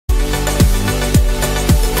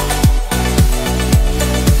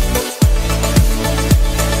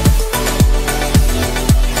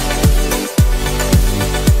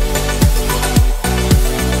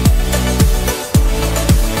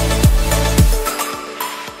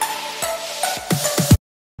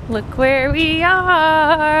Look where we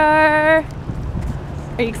are. Are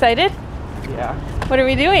you excited? Yeah. What are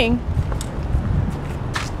we doing?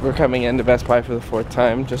 We're coming into Best Buy for the 4th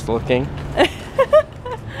time, just looking.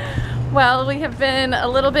 Well, we have been a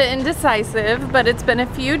little bit indecisive, but it's been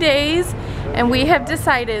a few days and we have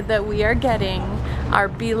decided that we are getting our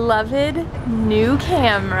beloved new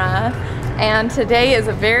camera. And today is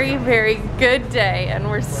a very, very good day and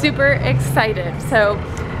we're super excited. So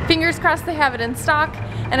fingers crossed they have it in stock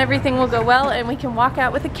and everything will go well and we can walk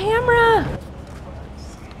out with a camera.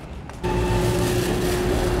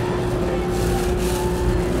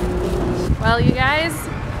 Well, you guys,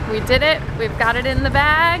 we did it. We've got it in the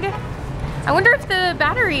bag. I wonder if the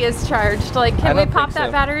battery is charged. Like, can we pop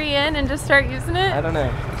that battery in and just start using it? I don't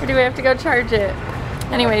know. Or do we have to go charge it?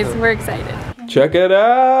 Anyways, we're excited. Check it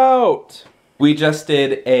out! We just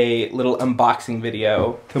did a little unboxing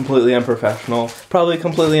video, completely unprofessional, probably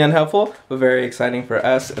completely unhelpful, but very exciting for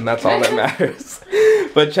us, and that's all that matters.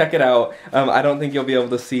 But check it out. I don't think you'll be able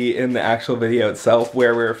to see in the actual video itself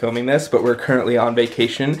where we're filming this, but we're currently on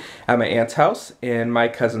vacation at my aunt's house in my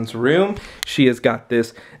cousin's room. She has got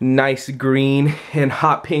this nice green and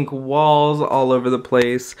hot pink walls all over the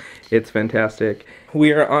place. It's fantastic.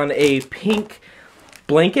 We are on a pink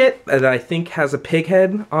blanket that I think has a pig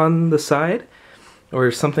head on the side or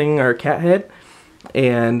something, or a cat head,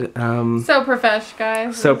 and so profesh,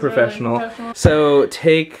 guys. So professional. Really professional. So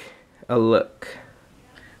take a look.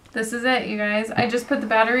 This is it, you guys. I just put the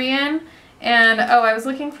battery in, and oh, I was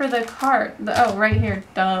looking for the cart. Oh, right here.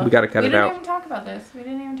 Duh. We gotta cut it out. We didn't even talk about this. We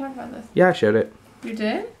didn't even talk about this. Yeah, I showed it. You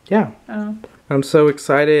did? Yeah. Oh. I'm so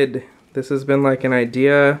excited. This has been like an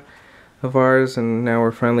idea of ours, and now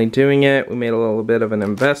we're finally doing it. We made a little bit of an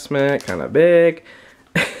investment, kind of big.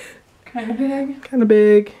 Kind of big? Kind of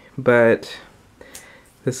big, but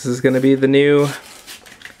this is gonna be the new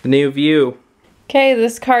view. Okay,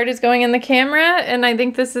 this card is going in the camera, and I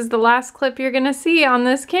think this is the last clip you're gonna see on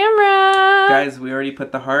this camera. Guys, we already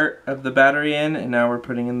put the heart of the battery in, and now we're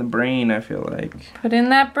putting in the brain, I feel like. Put in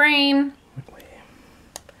that brain.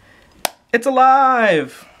 It's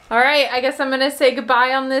alive! Alright, I guess I'm gonna say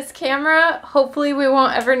goodbye on this camera. Hopefully we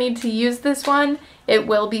won't ever need to use this one. It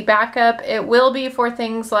will be backup. It will be for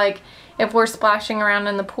things like if we're splashing around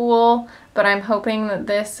in the pool, but I'm hoping that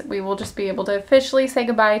this, we will just be able to officially say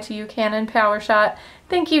goodbye to you, Canon PowerShot.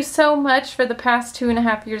 Thank you so much for the past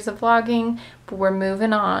 2.5 years of vlogging, but we're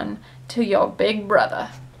moving on to your big brother.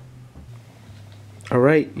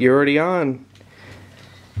 Alright, you're already on.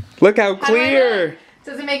 Look how clear!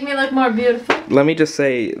 Does it make me look more beautiful? Let me just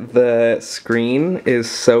say, the screen is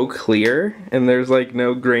so clear, and there's like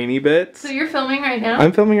no grainy bits. So you're filming right now?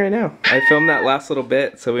 I'm filming right now. I filmed that last little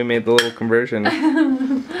bit, so we made the little conversion.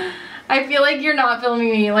 I feel like you're not filming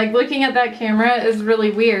me. Like, looking at that camera is really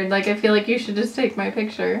weird. Like, I feel like you should just take my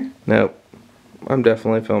picture. Nope. I'm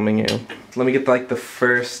definitely filming you. Let me get like the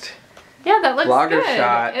first... Yeah, that looks vlogger good.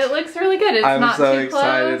 shot. It looks really good. It's not too close.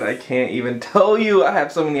 I'm so excited. I can't even tell you. I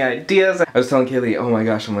have so many ideas. I was telling Kaylee, oh my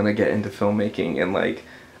gosh, I'm gonna get into filmmaking and like,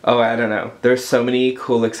 oh, I don't know. There's so many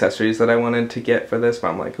cool accessories that I wanted to get for this, but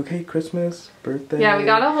I'm like, okay, Christmas, birthday. Yeah, we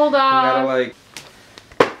gotta hold off. We gotta like...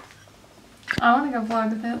 I wanna go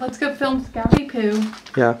vlog with it. Let's go film Scabby Poo.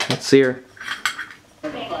 Yeah, let's see her.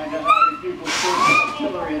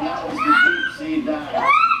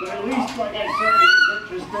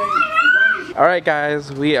 Alright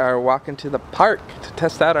guys, we are walking to the park to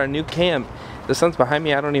test out our new cam. The sun's behind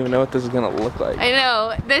me, I don't even know what this is gonna look like. I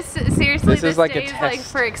know, this seriously, this is like day a is test. like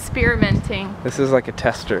for experimenting. This is like a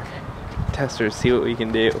tester, see what we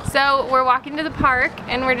can do. So we're walking to the park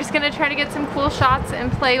and we're just gonna try to get some cool shots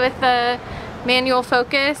and play with the manual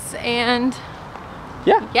focus and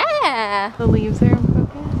yeah. The leaves are in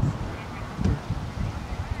focus.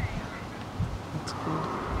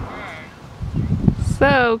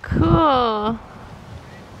 So cool.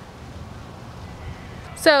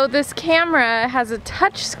 So this camera has a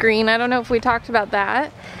touch screen. I don't know if we talked about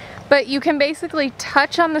that, but you can basically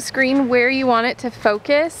touch on the screen where you want it to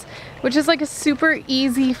focus, which is like a super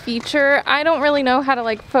easy feature. I don't really know how to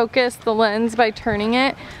like focus the lens by turning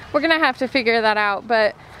it. We're gonna have to figure that out,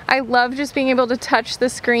 but I love just being able to touch the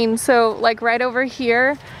screen. So like right over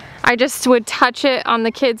here, I just would touch it on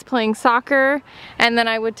the kids playing soccer, and then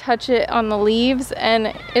I would touch it on the leaves,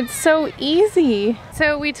 and it's so easy.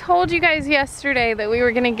 So we told you guys yesterday that we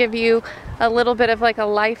were gonna give you a little bit of like a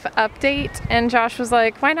life update, and Josh was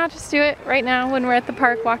like, why not just do it right now when we're at the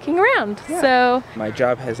park walking around? Yeah. So my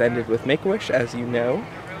job has ended with Make-A-Wish, as you know,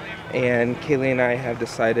 and Kaylee and I have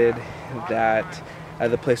decided that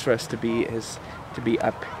the place for us to be is to be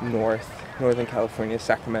up north, Northern California,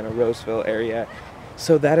 Sacramento, Roseville area.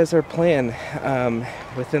 So that is our plan.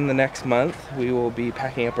 Within the next month, we will be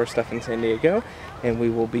packing up our stuff in San Diego, and we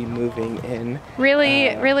will be moving in. Really,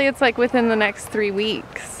 it's like within the next 3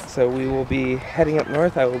 weeks. So we will be heading up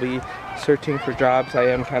north. I will be searching for jobs. I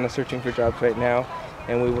am kind of searching for jobs right now,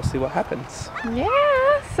 and we will see what happens.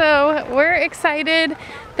 Yeah, so we're excited.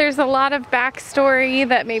 There's a lot of backstory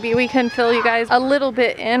that maybe we can fill you guys a little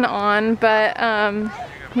bit in on, but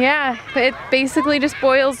yeah, it basically just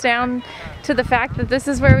boils down to the fact that this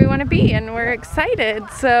is where we want to be, and we're excited.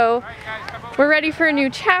 So we're ready for a new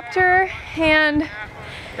chapter, and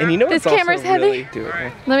you know this what's camera's also heavy. really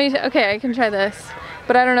doing it? Okay, I can try this,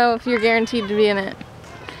 but I don't know if you're guaranteed to be in it.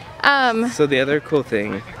 So the other cool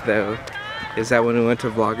thing, though, is that when we went to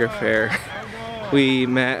Vlogger Fair, we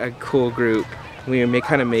met a cool group. We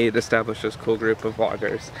kind of established this cool group of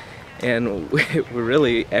vloggers, and we're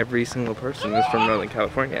really, every single person is from Northern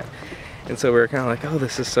California. And so we were kind of like, oh,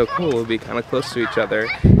 this is so cool. We'll be kind of close to each other,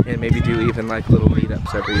 and maybe do even like little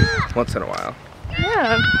meetups every once in a while.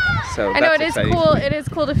 Yeah. So I know it exciting. is cool. It is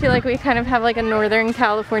cool to feel like we kind of have like a Northern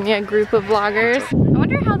California group of vloggers. I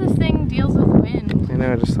wonder how this thing deals with wind. I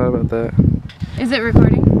know, I just thought about that. Is it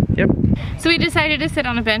recording? Yep. So we decided to sit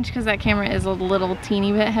on a bench because that camera is a little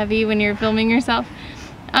teeny bit heavy when you're filming yourself.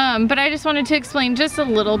 But I just wanted to explain just a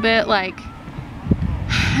little bit, like,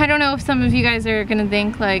 I don't know if some of you guys are gonna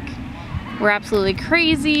think like we're absolutely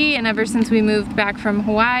crazy, and ever since we moved back from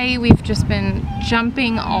Hawaii, we've just been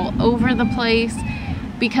jumping all over the place,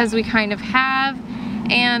 because we kind of have.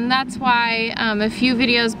 And that's why a few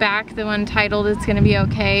videos back, the one titled "It's Gonna Be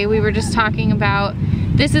Okay," we were just talking about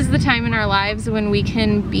this is the time in our lives when we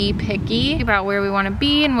can be picky about where we want to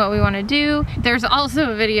be and what we want to do. There's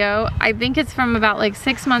also a video, I think it's from about like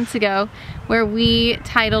 6 months ago, where we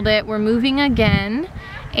titled it "We're Moving Again."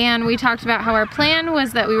 And we talked about how our plan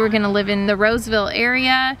was that we were gonna live in the Roseville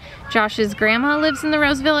area. Josh's grandma lives in the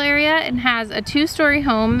Roseville area and has a 2-story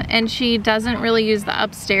home, and she doesn't really use the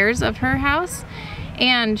upstairs of her house.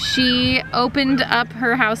 And she opened up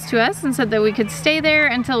her house to us and said that we could stay there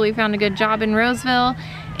until we found a good job in Roseville,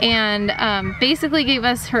 and basically gave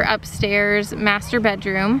us her upstairs master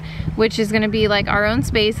bedroom, which is gonna be like our own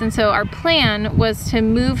space. And so our plan was to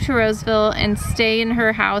move to Roseville and stay in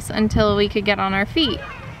her house until we could get on our feet.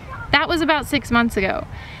 That was about 6 months ago.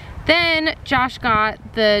 Then Josh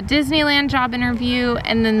got the Disneyland job interview,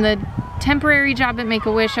 and then the temporary job at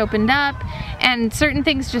Make-A-Wish opened up, and certain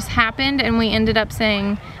things just happened, and we ended up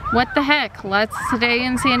saying, what the heck, let's stay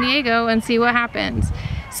in San Diego and see what happens.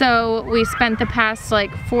 So we spent the past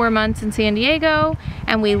like 4 months in San Diego,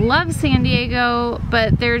 and we love San Diego,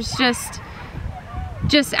 but there's just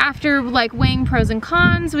after like weighing pros and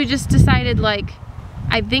cons, we just decided, like,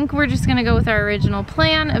 I think we're just gonna go with our original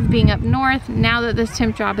plan of being up north now that this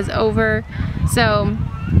temp job is over. So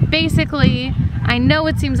basically, I know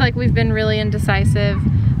it seems like we've been really indecisive,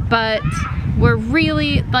 but we're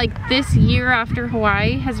really, like, this year after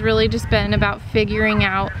Hawaii has really just been about figuring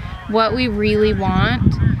out what we really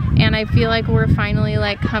want. And I feel like we're finally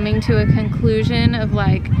like coming to a conclusion of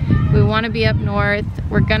like, we wanna be up north,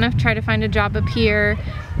 we're gonna try to find a job up here.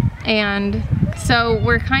 And so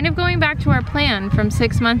we're kind of going back to our plan from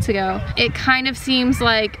 6 months ago. It kind of seems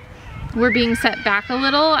like we're being set back a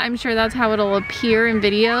little. I'm sure that's how it'll appear in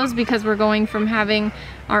videos, because we're going from having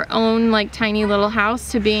our own like tiny little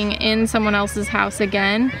house to being in someone else's house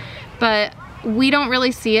again. But we don't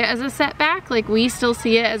really see it as a setback. Like, we still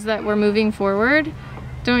see it as that we're moving forward.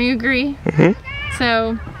 Don't you agree? Mm-hmm.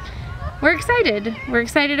 So we're excited. We're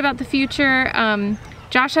excited about the future.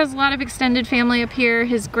 Josh has a lot of extended family up here.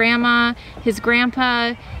 His grandma, his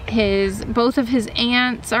grandpa, both of his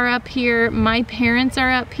aunts are up here. My parents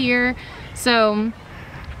are up here. So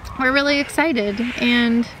we're really excited,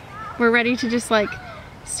 and we're ready to just like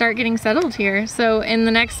start getting settled here. So in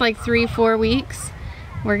the next like 3-4 weeks,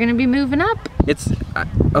 we're gonna be moving up.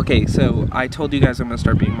 Okay, so I told you guys I'm gonna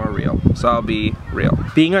start being more real. So I'll be real.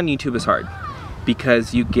 Being on YouTube is hard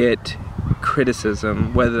because you get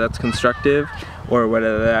criticism, whether that's constructive or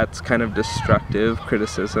whether that's kind of destructive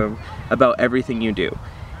criticism about everything you do.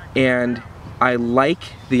 And I like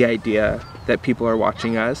the idea that people are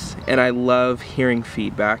watching us, and I love hearing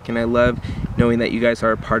feedback, and I love knowing that you guys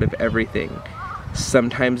are a part of everything.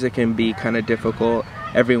 Sometimes it can be kind of difficult.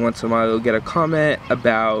 Every once in a while you'll get a comment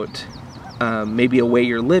about maybe a way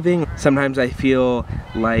you're living. Sometimes I feel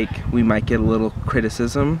like we might get a little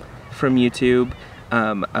criticism from YouTube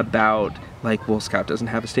about, like, well, Scout doesn't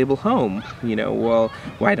have a stable home, you know, well,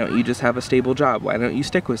 why don't you just have a stable job? Why don't you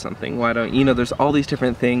stick with something? Why don't, you know, there's all these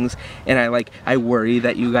different things, and I worry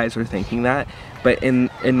that you guys are thinking that, but in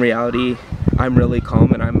reality, I'm really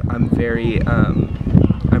calm, and I'm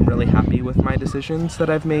really happy with my decisions that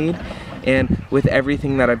I've made, and with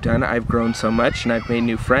everything that I've done, I've grown so much and I've made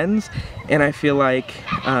new friends, and I feel like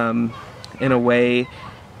in a way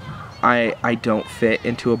I don't fit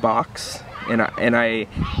into a box, and I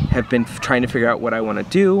have been trying to figure out what I want to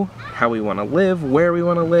do, how we want to live, where we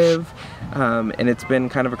want to live, and it's been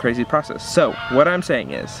kind of a crazy process. So what I'm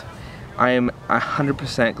saying is, I am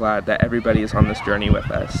 100% glad that everybody is on this journey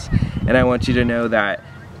with us, and I want you to know that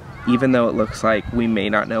even though it looks like we may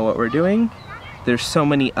not know what we're doing, there's so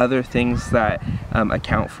many other things that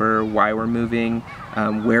account for why we're moving,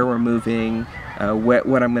 where we're moving,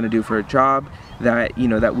 what I'm going to do for a job that, you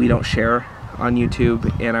know, that we don't share on YouTube,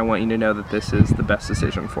 and I want you to know that this is the best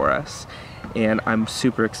decision for us. And I'm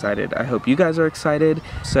super excited. I hope you guys are excited.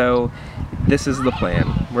 So this is the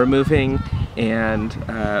plan. We're moving, and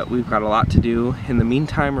we've got a lot to do. In the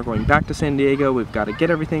meantime, we're going back to San Diego. We've got to get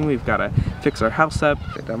everything. We've got to fix our house up.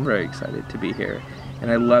 I'm very excited to be here.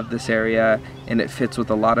 And I love this area, and it fits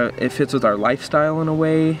with our lifestyle in a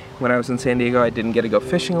way. When I was in San Diego, I didn't get to go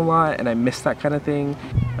fishing a lot, and I missed that kind of thing.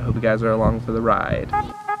 I hope you guys are along for the ride.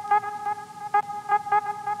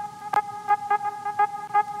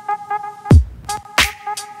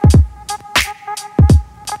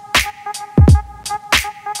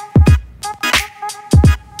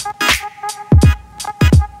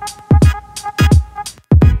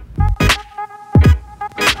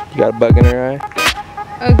 You got a bug in your eye?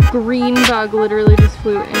 A green bug literally just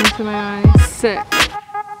flew into my eye. Sick.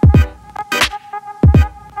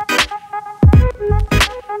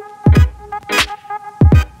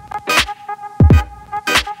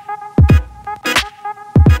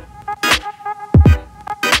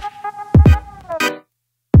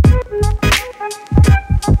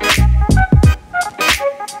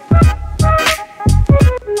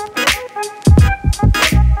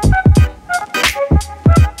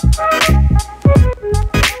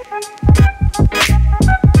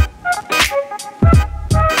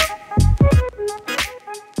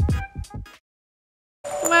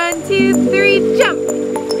 One, two, three, jump!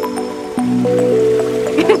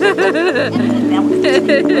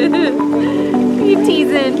 You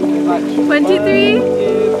teasing. 1, 2, 3. 1,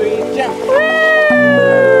 2, 3, jump! Woo!